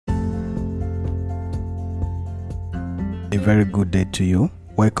A very good day to you.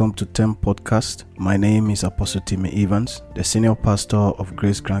 Welcome to TEM Podcast. My name is Apostle Timmy Evans, the Senior Pastor of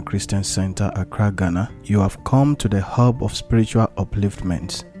Grace Grand Christian Center, Accra, Ghana. You have come to the hub of spiritual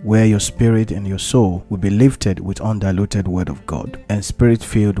upliftments, where your spirit and your soul will be lifted with undiluted word of God and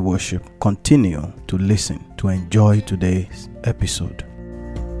spirit-filled worship. Continue to listen to enjoy today's episode.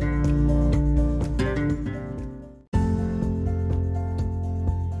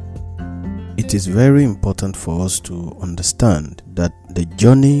 It is very important for us to understand that the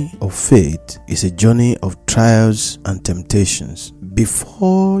journey of faith is a journey of trials and temptations.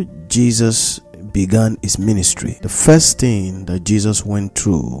 Before Jesus began his ministry, the first thing that Jesus went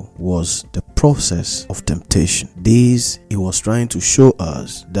through was the process of temptation. This, he was trying to show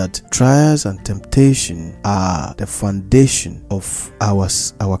us that trials and temptation are the foundation of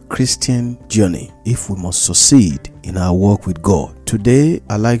our Christian journey if we must succeed in our walk with God. Today,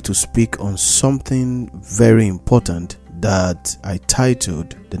 I'd like to speak on something very important that I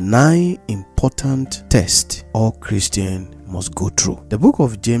titled The 9 Important Tests All Christians Must Go Through. The book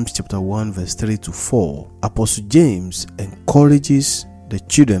of James chapter 1 verse 3 to 4, Apostle James encourages the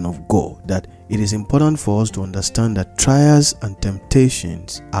children of God that it is important for us to understand that trials and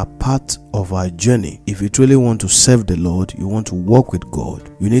temptations are part of our journey. If you truly want to serve the Lord, you want to walk with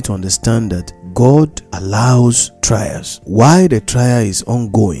God, you need to understand that God allows trials. While the trial is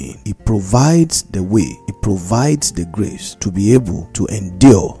ongoing, He provides the way, He provides the grace to be able to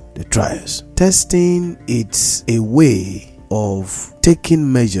endure the trials. Testing, it's a way of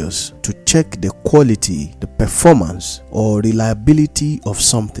taking measures to check the quality, the performance, or reliability of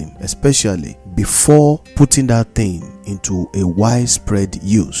something, especially before putting that thing into a widespread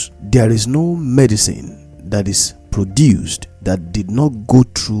use. There is no medicine that is produced that did not go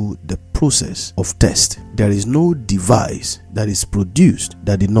through the process of test. There is no device that is produced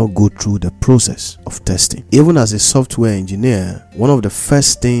that did not go through the process of testing. Even as a software engineer, one of the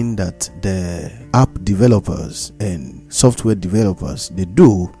first things that the app developers and software developers they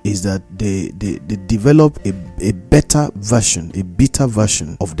do is that they develop a beta version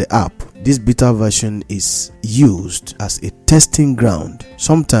of the app. This beta version is used as a testing ground.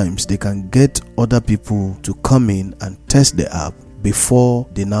 Sometimes they can get other people to come in and test the app before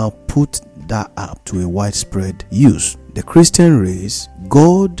they now put that app to a widespread use. The Christian race,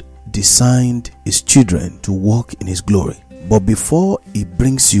 God designed His children to walk in His glory. But before He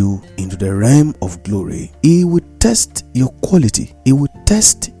brings you into the realm of glory, He will test your quality, He will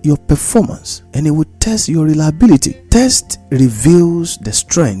test your performance, and He will test your reliability. Test reveals the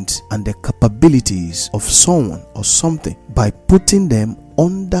strength and the capabilities of someone or something by putting them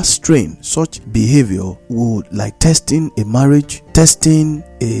under strain. Such behavior would, like testing a marriage, testing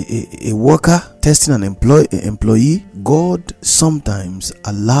a worker, testing an employee. God sometimes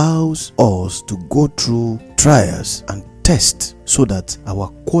allows us to go through trials and tests so that our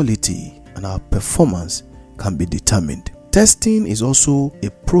quality and our performance can be determined. Testing is also a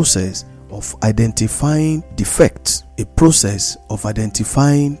process of identifying defects, a process of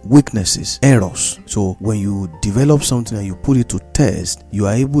identifying weaknesses, errors. So when you develop something and you put it to test, you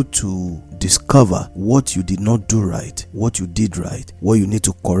are able to discover what you did not do right, what you did right, what you need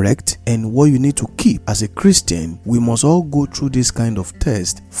to correct, and what you need to keep. As a Christian, we must all go through this kind of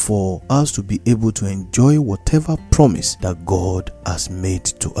test for us to be able to enjoy whatever promise that God has made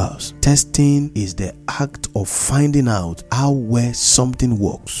to us. Testing is the act of finding out how well something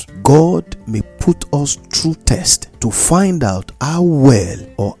works. God may put us through test to find out how well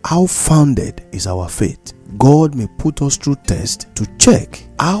or how founded is our faith. God may put us through test to check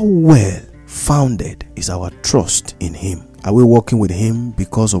how well founded is our trust in Him. Are we walking with Him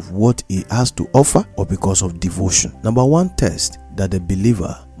because of what He has to offer or because of devotion? Number one test that a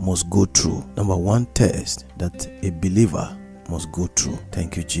believer must go through. Must go through.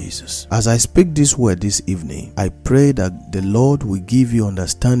 Thank you, Jesus. As I speak this word this evening, I pray that the Lord will give you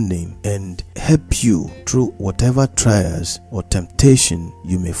understanding and help you through whatever trials or temptation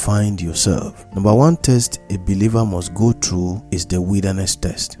you may find yourself. Number one test a believer must go through is the wilderness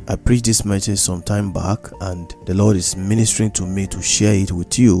test. I preached this message some time back and the Lord is ministering to me to share it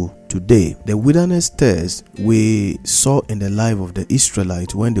with you today. The wilderness test we saw in the life of the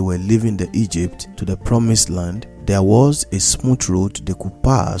Israelites when they were leaving the Egypt to the promised land. There was a smooth road they could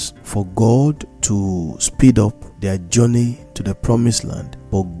pass for God to speed up their journey to the promised land,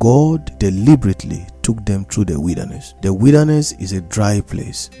 but God deliberately took them through the wilderness. The wilderness is a dry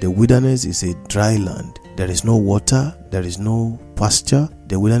place. The wilderness is a dry land. There is no water, there is no pasture.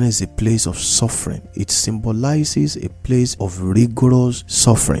 The wilderness is a place of suffering. It symbolizes a place of rigorous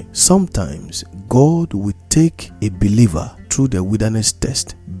suffering. Sometimes God will take a believer through the wilderness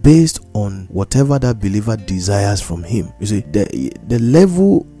test based on whatever that believer desires from him. You see, the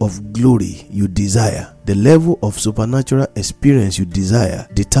level of glory you desire, the level of supernatural experience you desire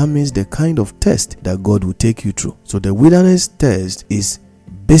determines the kind of test that God will take you through. So the wilderness test is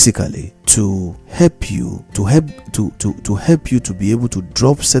basically to help you to help you to be able to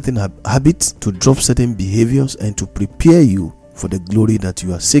drop certain habits, to drop certain behaviors, and to prepare you for the glory that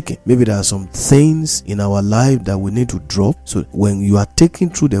you are seeking. Maybe there are some things in our life that we need to drop. So when you are taken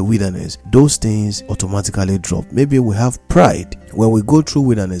through the wilderness, those things automatically drop. Maybe we have pride. When we go through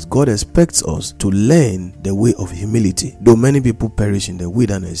wilderness, God expects us to learn the way of humility. Though many people perish in the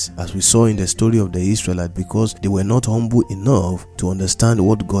wilderness, as we saw in the story of the Israelites, because they were not humble enough to understand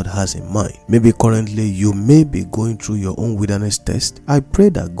what God has in mind. Maybe currently you may be going through your own wilderness test. I pray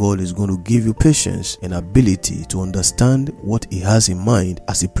that God is going to give you patience and ability to understand what He has in mind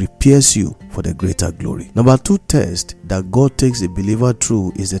as He prepares you for the greater glory. Number 2 test that God takes a believer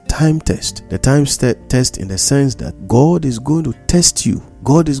through is the time test. The time test in the sense that God is going to test you.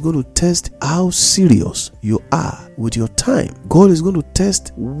 God is going to test how serious you are with your time. God is going to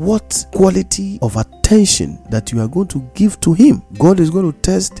test what quality of attention that you are going to give to Him. God is going to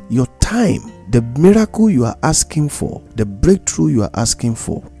test your time. The miracle you are asking for, the breakthrough you are asking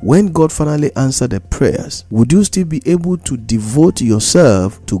for. When God finally answers the prayers, would you still be able to devote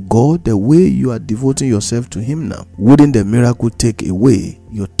yourself to God the way you are devoting yourself to Him now? Wouldn't the miracle take away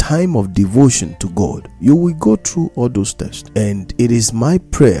your time of devotion to God? You will go through all those tests. And it is my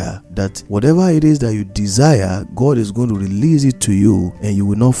prayer that whatever it is that you desire, God is going to release it to you and you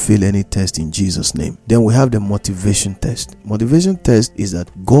will not fail any test in Jesus' name. Then we have the motivation test. Motivation test is that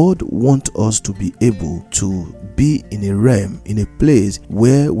God wants us to be able to be in a realm, in a place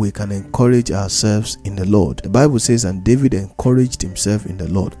where we can encourage ourselves in the Lord. The Bible says, and David encouraged himself in the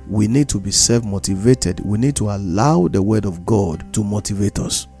Lord. We need to be self-motivated. We need to allow the word of God to motivate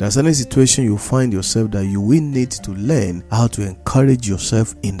us. There's any situation you find yourself that you will need to learn how to encourage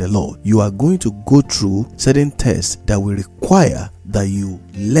yourself in the Lord. You are going to go through certain tests that will require that you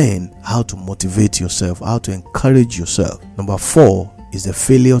learn how to motivate yourself, how to encourage yourself. Number 4 is the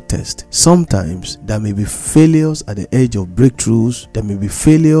failure test. Sometimes there may be failures at the edge of breakthroughs. There may be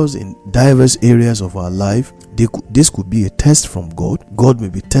failures in diverse areas of our life. This could be a test from God. God may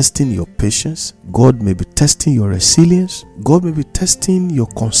be testing your patience. God may be testing your resilience. God may be testing your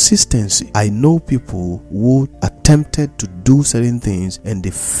consistency. I know people who attempted to do certain things and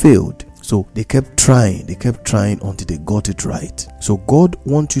they failed. So they kept trying until they got it right. So God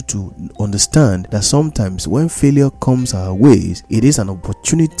wants you to understand that sometimes when failure comes our ways, it is an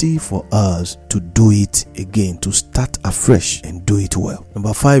opportunity for us to do it again, to start afresh and do it well.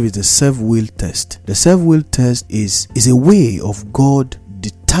 Number 5 is the self-will test. The self-will test is a way of God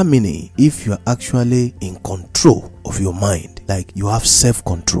determining if you are actually in control of your mind, like you have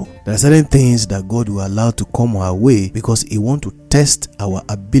self-control. There are certain things that God will allow to come our way because He wants to test our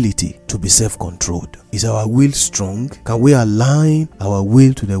ability to be self-controlled. Is our will strong? Can we align our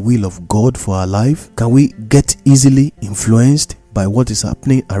will to the will of God for our life? Can we get easily influenced by what is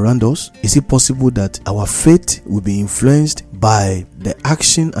happening around us? Is it possible that our faith will be influenced by the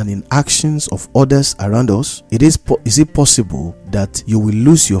action and inactions of others around us? Is it possible that you will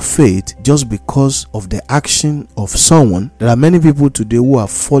lose your faith just because of the action of someone? There are many people today who are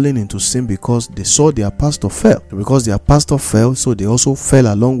falling into sin because they saw their pastor fail. Because their pastor fell, so they also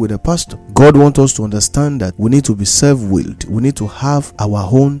fell along with the pastor. God wants us to understand that we need to be self-willed. We need to have our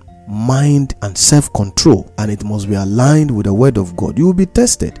own mind and self-control, and it must be aligned with the word of God. You will be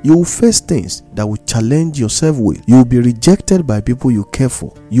tested. You will face things that will challenge your self-will. You will be rejected by people you care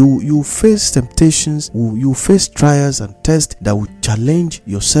for. You face temptations. You face trials and tests that will challenge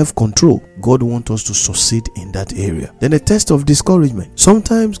your self-control. God wants us to succeed in that area. Then the test of discouragement.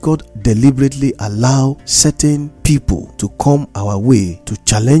 Sometimes God deliberately allows certain people to come our way to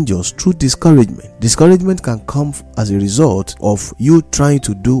challenge us through discouragement. Discouragement can come as a result of you trying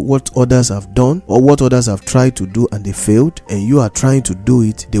to do what others have done or what others have tried to do and they failed, and you are trying to do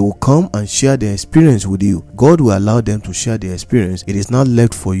it. They will come and share their experience with you. God will allow them to share their experience. It is not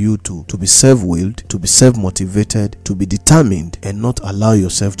left for you to be self-willed, to be self-motivated, to be determined, and not allow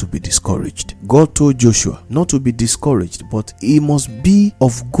yourself to be discouraged. God told Joshua not to be discouraged, but he must be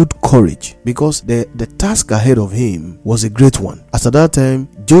of good courage, because the task ahead of him was a great one. As at that time,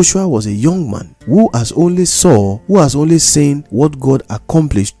 Joshua was a young man who has only seen what God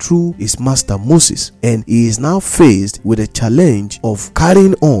accomplished through his master Moses, and he is now faced with a challenge of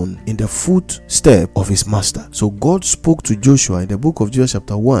carrying on in the footstep of his master. So God spoke to Joshua in the book of Joshua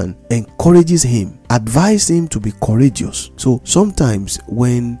chapter 1, encourages him, advised him to be courageous. So sometimes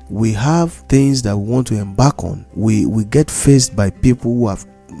when we have things that we want to embark on, we get faced by people who have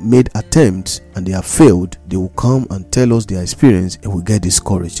made attempts and they have failed. They will come and tell us their experience and we get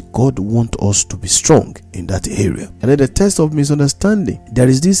discouraged. God wants us to be strong in that area. And then the test of misunderstanding, there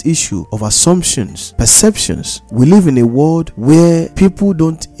is this issue of assumptions, perceptions. We live in a world where people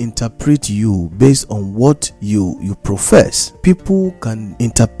don't interpret you based on what you profess. People can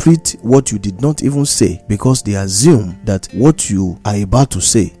interpret what you did not even say because they assume that what you are about to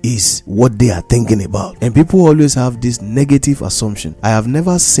say is what they are thinking about. And people always have this negative assumption. I have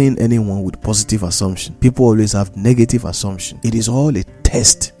never seen anyone with positive assumption. People always have negative assumption. It is all a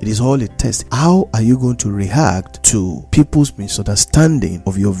test. It is all a test. How are you going to react to people's misunderstanding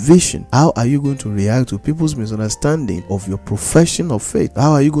of your vision? How are you going to react to people's misunderstanding of your profession of faith?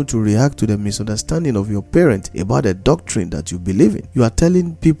 How are you going to react to the misunderstanding of your parent about the doctrine that you believe in? You are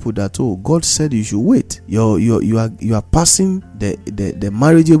telling people that, oh, God said you should wait. You are passing the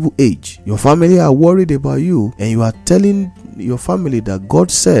marriageable age. Your family are worried about you, and you are telling your family that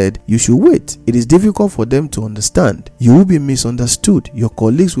God said you should wait. It is difficult for them to understand. You will be misunderstood. Your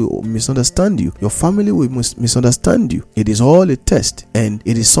colleagues will misunderstand you. Your family will misunderstand you. It is all a test, and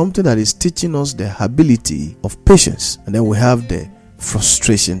it is something that is teaching us the ability of patience. And then we have the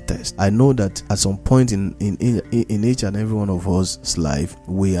frustration test. I know that at some point in each and every one of us' life,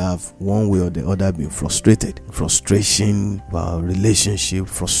 we have one way or the other been frustrated. Frustration about relationship,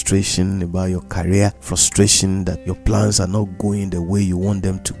 frustration about your career, frustration that your plans are not going the way you want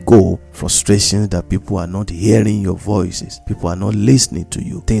them to go, frustration that people are not hearing your voices, people are not listening to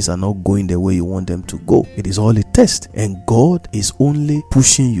you, things are not going the way you want them to go. It is all a test, and God is only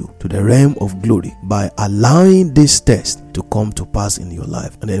pushing you to the realm of glory by allowing this test to come to pass in your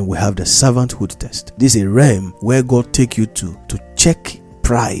life. And then we have the servanthood test. This is a realm where God take you to check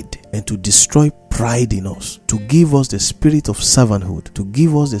pride and to destroy pride in us, to give us the spirit of servanthood, to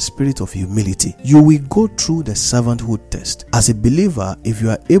give us the spirit of humility. You will go through the servanthood test. As a believer, if you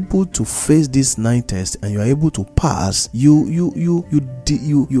are able to face this 9 tests and you are able to pass, you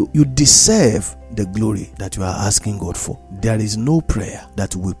deserve the glory that you are asking God for. There is no prayer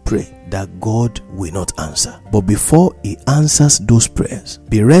that we pray that God will not answer. But before He answers those prayers,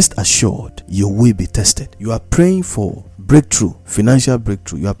 be rest assured you will be tested. You are praying for breakthrough, financial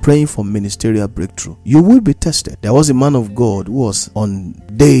breakthrough. You are praying for ministerial breakthrough. You will be tested. There was a man of God who was on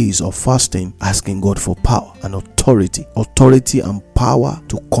days of fasting asking God for power and authority and power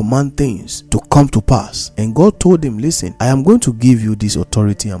to command things to come to pass. And God told him, listen, I am going to give you this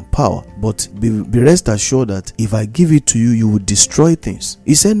authority and power, but be rest assured that if I give it to you, you will destroy things.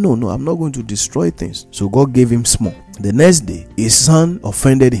 He said, no, I'm not going to destroy things. So God gave him small. The next day, his son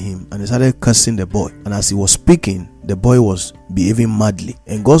offended him and he started cursing the boy. And as he was speaking, the boy was behaving madly.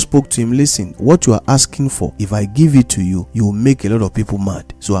 And God spoke to him, listen, what you are asking for, if I give it to you, you will make a lot of people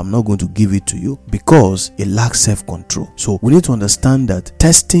mad. So I'm not going to give it to you because it lacks self-control. So we need to understand that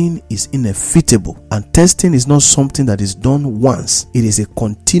testing is inevitable. And testing is not something that is done once. It is a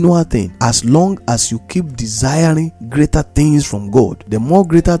continual thing. As long as you keep desiring greater things from God, the more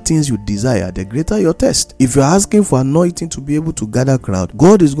greater things you desire, the greater your test. If you're asking for anointing to be able to gather crowd,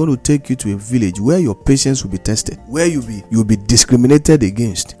 God is going to take you to a village where your patience will be tested, where you'll be discriminated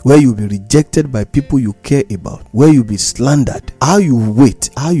against, where you'll be rejected by people you care about, where you'll be slandered. How you wait,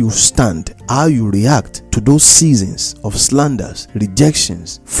 how you stand, how you react to those seasons of slanders,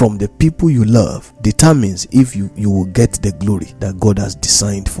 rejections from the people you love determines if you will get the glory that God has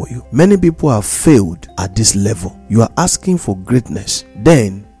designed for you. Many people have failed at this level. You are asking for greatness,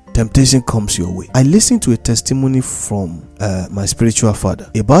 then temptation comes your way. I listened to a testimony from my spiritual father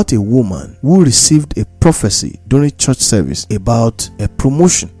about a woman who received a prophecy during church service about a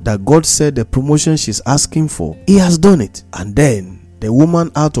promotion, that God said the promotion she's asking for, He has done it. And then the woman,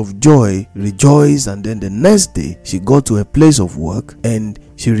 out of joy, rejoiced, and then the next day she got to a place of work and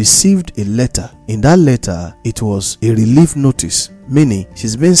she received a letter. In that letter, it was a relief notice, meaning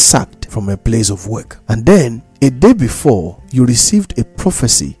she's been sacked from a place of work. And then a day before, you received a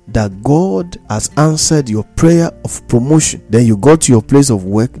prophecy that God has answered your prayer of promotion. Then you got to your place of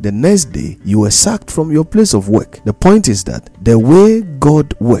work. The next day, you were sacked from your place of work. The point is that the way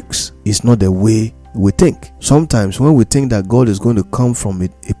God works is not the way we think. Sometimes when we think that God is going to come from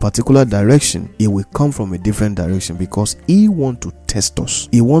a particular direction, He will come from a different direction because He wants to test us.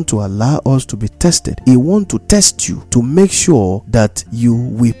 He wants to allow us to be tested. He wants to test you to make sure that you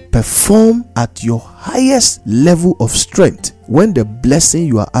will perform at your highest level of strength when the blessing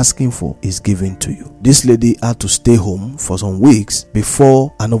you are asking for is given to you. This lady had to stay home for some weeks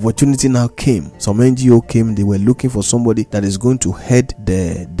before an opportunity now came. Some NGO came. They were looking for somebody that is going to head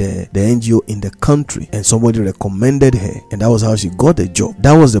the NGO in the country, and somebody recommended her, and that was how she got a job.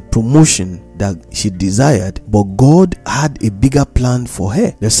 That was the promotion that she desired, but God had a bigger plan for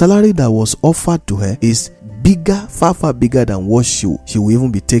her. The salary that was offered to her is bigger, far bigger than what she will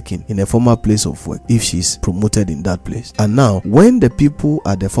even be taking in a former place of work if she's promoted in that place. And now, when the people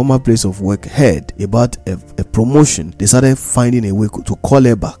at the former place of work heard about a promotion, they started finding a way to call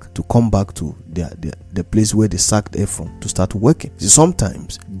her back, to come back to the place where they sacked her from to start working. See,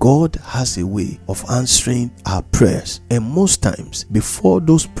 sometimes God has a way of answering our prayers, and most times before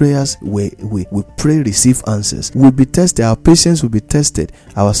those prayers we pray receive answers, we'll be tested. Our patience will be tested,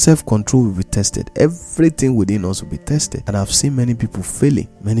 our self-control will be tested, everything within us will be tested. And I've seen many people failing,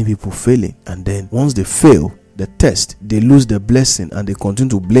 and then once they fail the test, they lose the blessing and they continue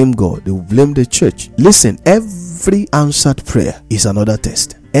to blame God. They will blame the church. Listen, every answered prayer is another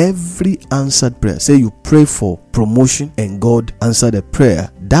test. Every answered prayer, say you pray for promotion and God answered the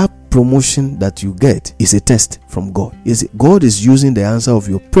prayer, that promotion that you get is a test from God. God is using the answer of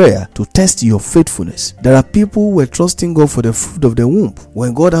your prayer to test your faithfulness. There are people who were trusting God for the fruit of the womb.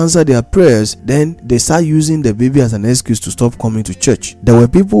 When God answered their prayers, then they start using the baby as an excuse to stop coming to church. There were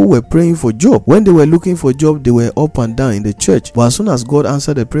people who were praying for job. When they were looking for job, they were up and down in the church. But as soon as God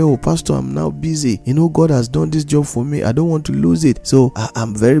answered the prayer, oh pastor, I'm now busy. God has done this job for me. I don't want to lose it. So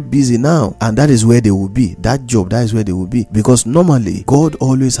I'm very busy now. And that is where they will be. That job, that is where they will be. Because normally, God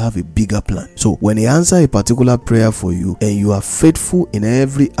always have a bigger plan. So when he answers a particular prayer for you and you are faithful in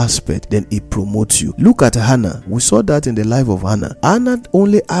every aspect, then he promotes you. Look at Hannah. We saw that in the life of Hannah. Hannah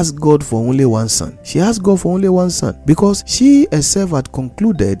only asked God for only one son. She asked God for only one son because she herself had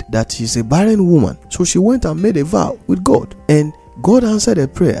concluded that she's a barren woman. So she went and made a vow with God, and God answered her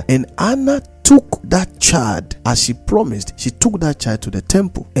prayer, and Hannah took that child as she promised. She took that child to the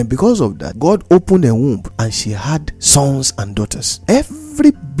temple, and because of that, God opened her womb and she had sons and daughters.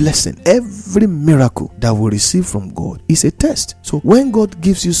 Every blessing, every miracle that we receive from God is a test. So when God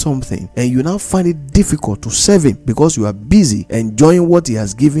gives you something and you now find it difficult to serve him because you are busy enjoying what he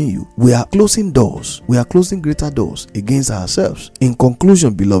has given you, we are closing doors. We are closing greater doors against ourselves. In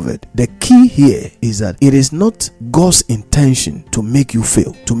conclusion, beloved, the key here is that it is not God's intention to make you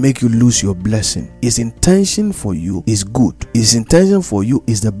fail, to make you lose your blessing. His intention for you is good. His intention for you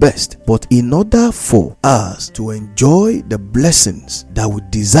is the best. But in order for us to enjoy the blessings that we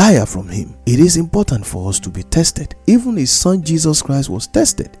desire from him, it is important for us to be tested. Even his son Jesus Christ was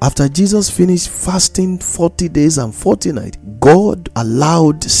tested. After Jesus finished fasting 40 days and 40 nights, God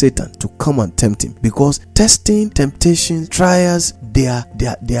allowed Satan to come and tempt him, because testing, temptation, trials, they are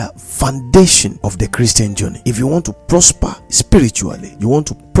foundation of the Christian journey. If you want to prosper spiritually, you want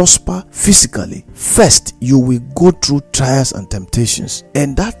to prosper physically, first you will go through trials and temptations.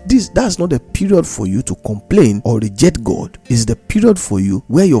 And that's not a period for you to complain or reject God. It's the period for you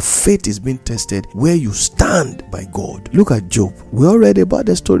where your faith is being tested, where you stand by God. Look at Job. We all read about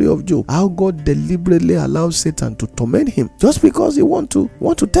the story of Job, how God deliberately allowed Satan to torment him just because he want to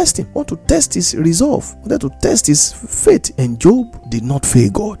test him, want to test his resolve, wanted to test his faith. And Job did not fail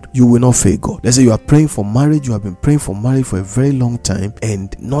God. You will not fail God. Let's say you are praying for marriage. You have been praying for marriage for a very long time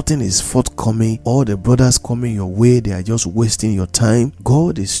and nothing is forthcoming. All the brothers coming your way, they are just wasting your time.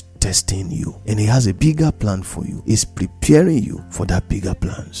 God is testing you, and he has a bigger plan for you. He's preparing you for that bigger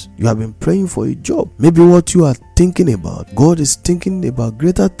plans. You have been praying for a job. Maybe what you are thinking about, God is thinking about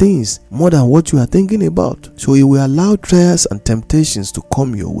greater things more than what you are thinking about. So he will allow trials and temptations to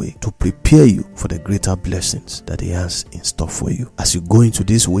come your way to prepare you for the greater blessings that he has in store for you. As you go into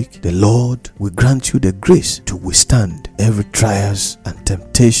this week, the Lord will grant you the grace to withstand every trials and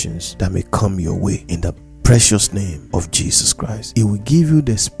temptations that may come your way in the precious name of Jesus Christ. He will give you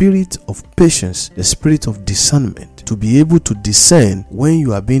the spirit of patience, the spirit of discernment, to be able to discern when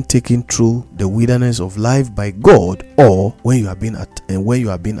you are being taken through the wilderness of life by God, or when you are being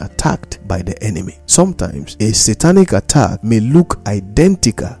attacked by the enemy. Sometimes a satanic attack may look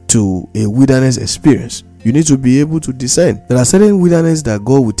identical to a wilderness experience. You need to be able to discern. There are certain wilderness that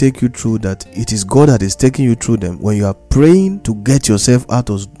God will take you through, that it is God that is taking you through them. When you are praying to get yourself out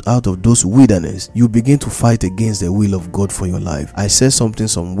of those wilderness, you begin to fight against the will of God for your life. I said something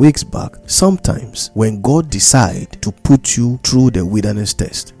some weeks back. Sometimes when God decides to put you through the wilderness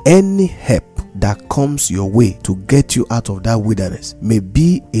test, any help that comes your way to get you out of that wilderness may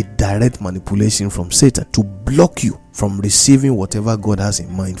be a direct manipulation from Satan to block you from receiving whatever God has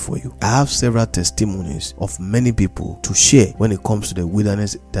in mind for you. I have several testimonies of many people to share when it comes to the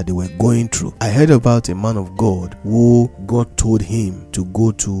wilderness that they were going through. I heard about a man of God who God told him to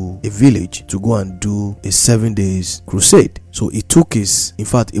go to a village to go and do a 7 days crusade. So he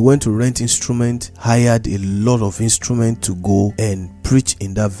went to rent instrument, hired a lot of instrument to go and preach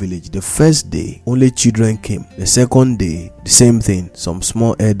in that village. The first day, only children came. The second day, the same thing, some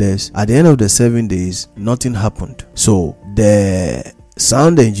small elders. At the end of the 7 days, nothing happened. So the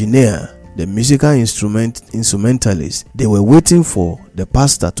sound engineer, the musical instrumentalists, they were waiting for the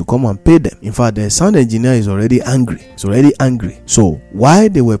pastor to come and pay them. In fact, the sound engineer is already angry. So while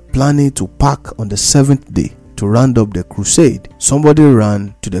they were planning to pack on the 7th day to round up the crusade, somebody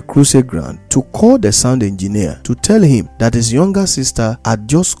ran to the crusade ground to call the sound engineer to tell him that his younger sister had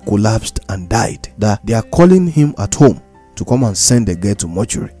just collapsed and died, that they are calling him at home to come and send the girl to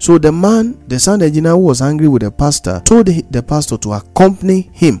mortuary. So the sound engineer who was angry with the pastor, told the pastor to accompany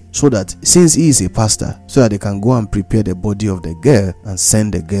him, so that since he is a pastor, so that they can go and prepare the body of the girl and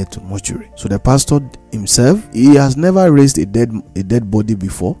send the girl to mortuary. So the pastor himself, he has never raised a dead body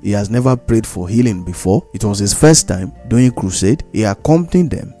before. He has never prayed for healing before. It was his first time doing crusade. He accompanied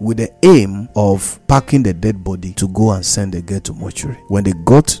them with the aim of packing the dead body to go and send the girl to mortuary. When they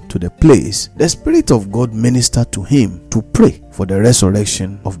got to the place, the Spirit of God ministered to him to pray for the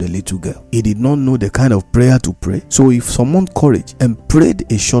resurrection of the little girl. He did not know the kind of prayer to pray. So if someone courage and prayed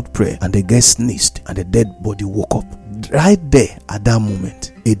a short prayer, and the girl sneezed and the dead body woke up, right there at that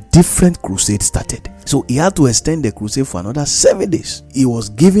moment, a different crusade started. So he had to extend the crusade for another 7 days. He was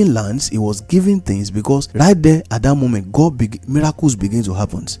giving lands, he was giving things, because right there at that moment, miracles begin to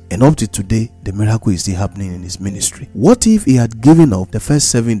happen. And up to today, the miracle is still happening in his ministry. What if he had given up the first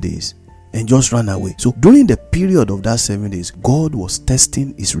 7 days and just ran away? So during the period of that 7 days, God was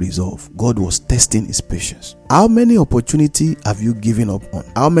testing his resolve. God was testing his patience. How many opportunities have you given up on?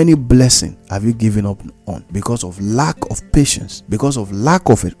 How many blessings have you given up on because of lack of patience, because of lack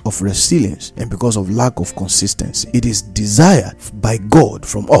of resilience, and because of lack of consistency? It is desired by God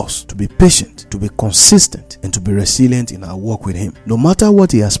from us to be patient, to be consistent, and to be resilient in our walk with him. No matter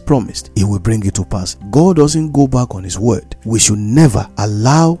what he has promised, he will bring it to pass. God doesn't go back on his word. We should never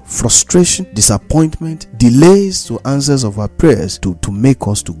allow frustration, disappointment, delays to answers of our prayers to make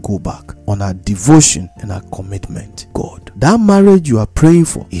us to go back on our devotion and our commitment. God, that marriage you are praying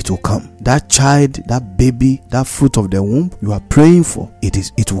for, it will come. That child, that baby, that fruit of the womb you are praying for,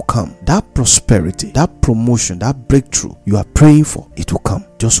 it will come. That prosperity, that promotion, that breakthrough you are praying for, it will come.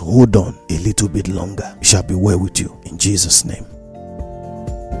 Just hold on a little bit longer. It shall be well with you in Jesus' name.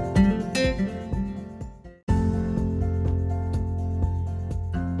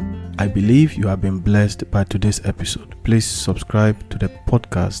 I believe you have been blessed by today's episode. Please subscribe to the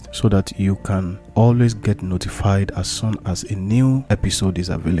podcast so that you can always get notified as soon as a new episode is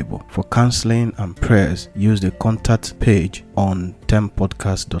available. For counseling and prayers, use the contact page on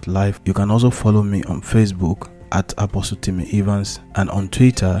tempodcast.live. You can also follow me on Facebook at Apostle Timmy Evans and on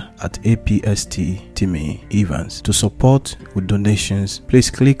Twitter at APST Timmy Evans. To support with donations,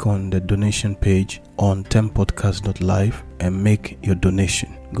 please click on the donation page on tempodcast.live and make your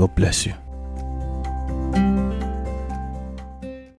donation. God bless you.